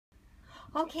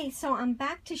Okay, so I'm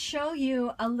back to show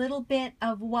you a little bit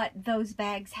of what those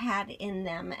bags had in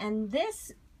them. And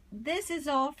this is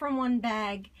all from one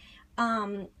bag.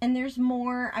 And there's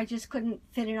more. I just couldn't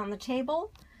fit it on the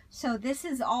table. So this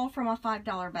is all from a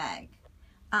 $5 bag.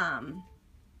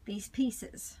 These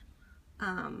pieces.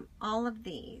 All of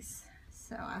these.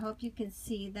 So I hope you can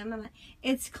see them.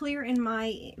 It's clear in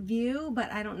my view,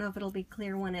 but I don't know if it'll be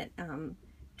clear when it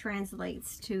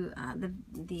translates to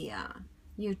the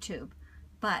YouTube.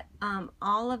 But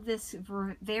all of this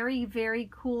very, very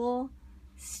cool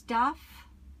stuff.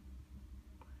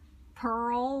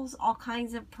 Pearls, all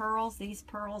kinds of pearls. These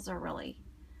pearls are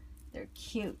they're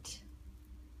cute.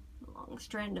 A long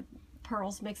strand of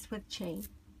pearls mixed with chain.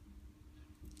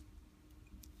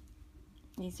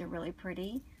 These are really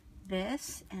pretty.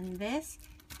 This and this.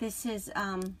 This is,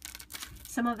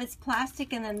 some of it's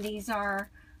plastic, and then these are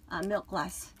milk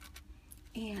glass.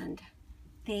 And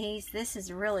this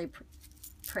is really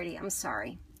pretty. I'm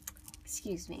sorry.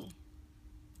 Excuse me.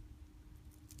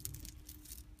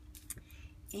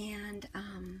 And,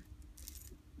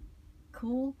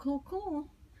 cool, cool, cool.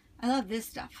 I love this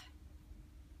stuff.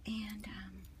 And,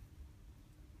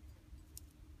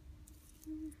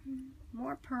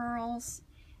 more pearls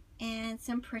and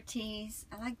some pretties.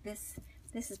 I like this.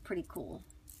 This is pretty cool.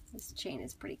 This chain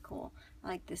is pretty cool. I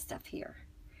like this stuff here.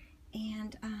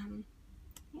 And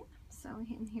yeah, so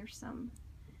here's some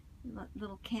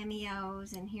little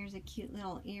cameos, and here's a cute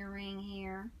little earring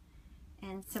here,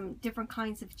 and some different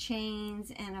kinds of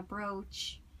chains and a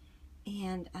brooch.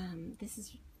 And this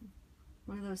is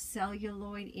one of those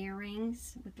celluloid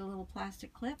earrings with the little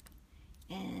plastic clip.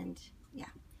 And yeah,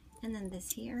 and then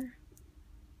this here.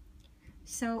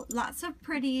 So lots of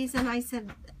pretties, and I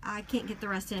said I can't get the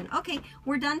rest in. Okay,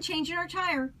 we're done changing our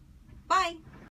tire. Bye.